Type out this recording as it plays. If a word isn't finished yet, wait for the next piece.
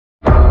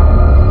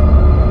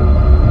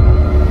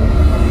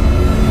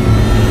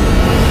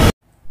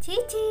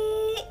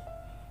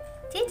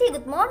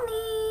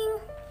morning.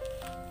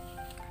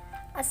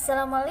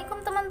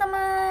 Assalamualaikum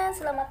teman-teman.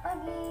 Selamat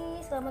pagi,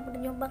 selamat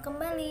berjumpa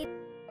kembali.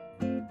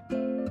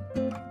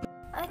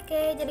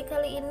 Oke, jadi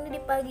kali ini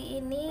di pagi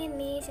ini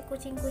nih si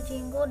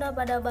kucing-kucingku udah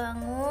pada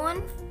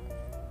bangun.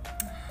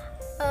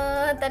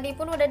 Tadi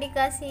pun udah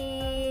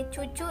dikasih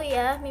cucu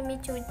ya, mimi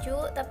cucu,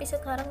 tapi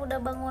sekarang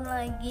udah bangun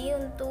lagi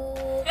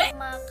untuk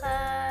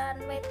makan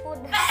wet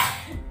food.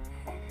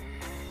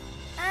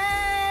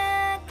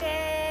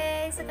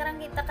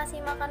 Sekarang kita kasih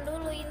makan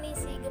dulu ini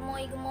si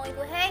gemoy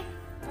gue. Hey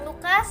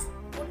Lukas,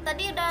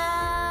 tadi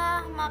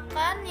udah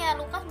makan ya?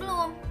 Lukas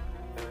belum?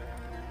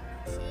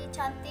 Si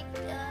cantik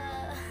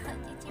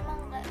Cici mah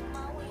nggak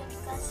mau ya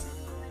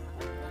dikasih wet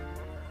foodnya.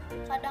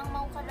 Kadang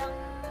mau kadang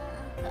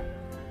enggak.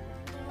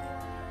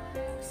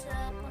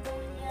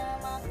 Sepenuhnya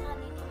makan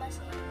ini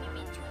masih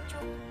mimi cucu.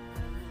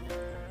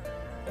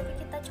 Tapi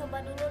kita coba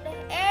dulu deh.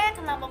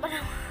 Kenapa pada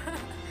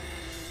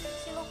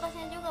si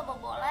Lukasnya juga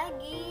bobo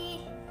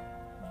lagi?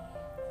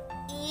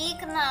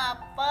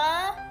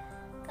 Kenapa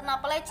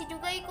Leci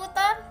juga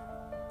ikutan?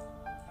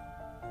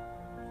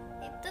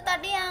 Itu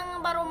tadi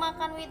yang baru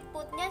makan with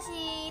foodnya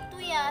si itu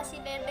ya, si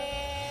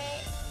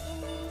Dede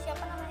ini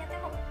siapa namanya teh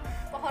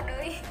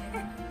Pohodoi.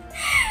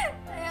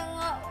 Yang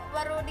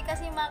baru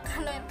dikasih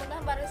makan with foodnya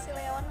baru si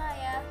Leona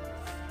ya.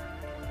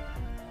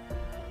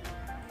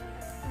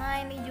 Nah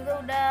ini juga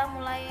udah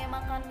mulai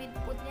makan with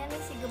foodnya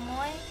nih si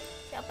gemoy.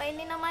 Siapa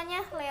ini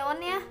namanya? Leon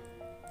ya.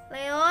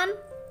 Leon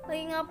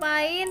lagi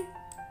ngapain?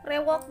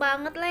 Rewok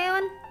banget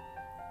Leon.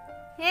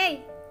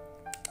 Hey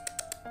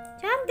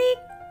cantik,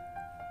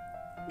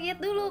 lihat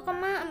dulu ke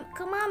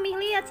mami,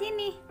 lihat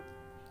sini,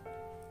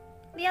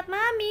 lihat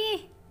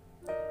mami.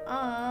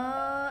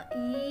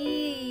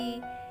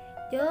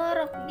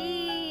 Jorok,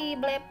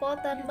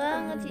 belepotan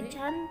banget si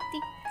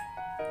cantik.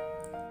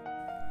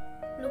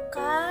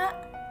 Luka,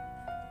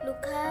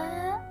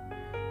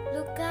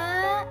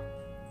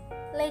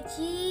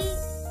 Leci,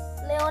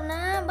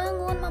 Leona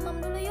bangun, mamam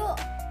dulu yuk.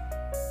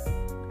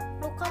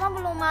 Luka mah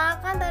belum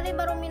makan, tadi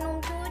baru minum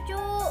cucu.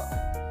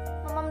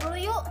 Mamam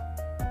dulu yuk,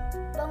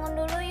 bangun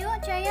dulu yuk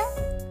sayang.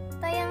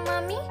 Tayang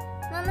mami,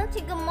 nana si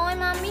gemoy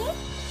mami.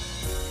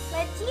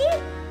 Leci.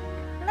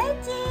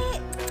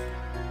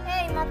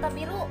 Hei mata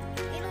biru,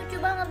 ini lucu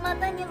banget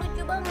matanya,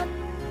 lucu banget.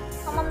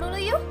 Mamam dulu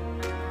yuk.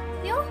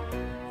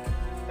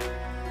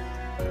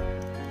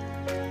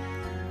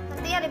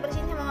 Nanti ya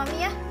dibersihin sama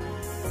mami ya.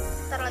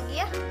 Ntar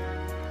lagi ya.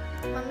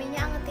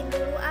 Maminya angetin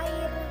dulu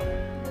air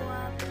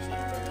buat bersihin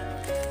bodinya.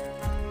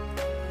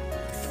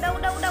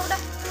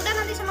 Udah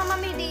nanti sama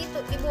mami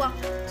dibuang.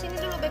 Sini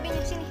dulu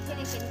babynya, sini.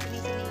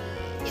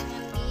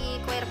 Jangan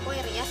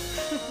dikoer-koer ya.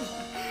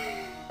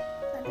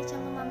 Nanti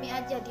sama mami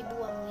aja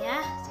dibuang ya,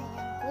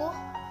 sayangku.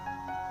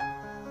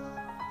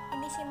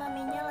 Ini si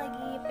maminya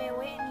lagi PW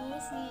nih,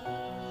 si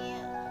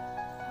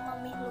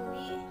mami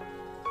Louie.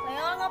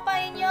 Leo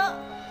ngapain yuk?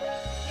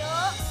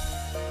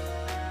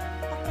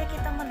 Oke,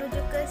 kita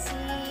menuju ke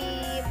si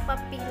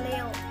papi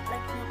Leo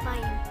lagi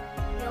ngapain?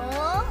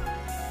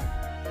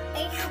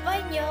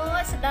 Ngapain yo?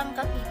 Sedang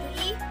kaki itu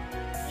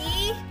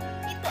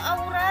itu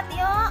aurat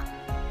yo.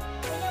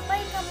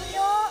 Ngapain kamu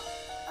yo?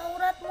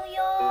 Auratmu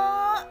yo.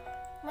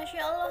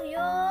 Masya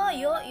Allah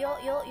yo.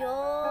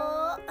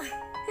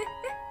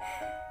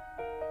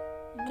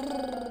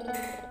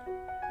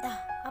 Dah,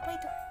 apa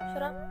itu?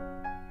 Surat.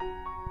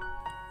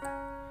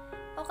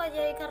 Oke,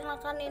 jadi karena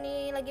kan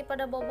ini lagi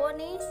pada bobo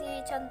nih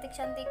si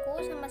cantik-cantikku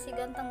sama si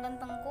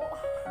ganteng-gantengku.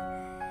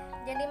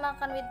 Jadi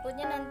makan with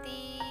foodnya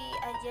nanti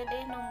aja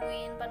deh,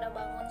 nungguin pada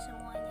bangun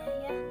semuanya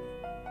ya.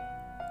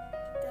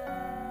 Kita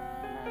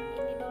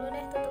ini dulu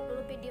deh, tutup dulu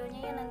videonya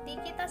ya, nanti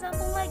kita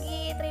sambung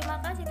lagi. Terima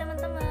kasih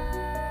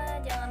teman-teman.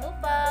 Jangan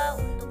lupa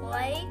untuk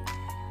like,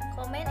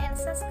 comment, and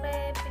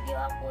subscribe video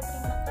aku.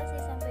 Terima kasih,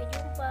 sampai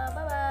jumpa.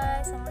 Bye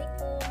bye.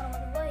 Assalamualaikum.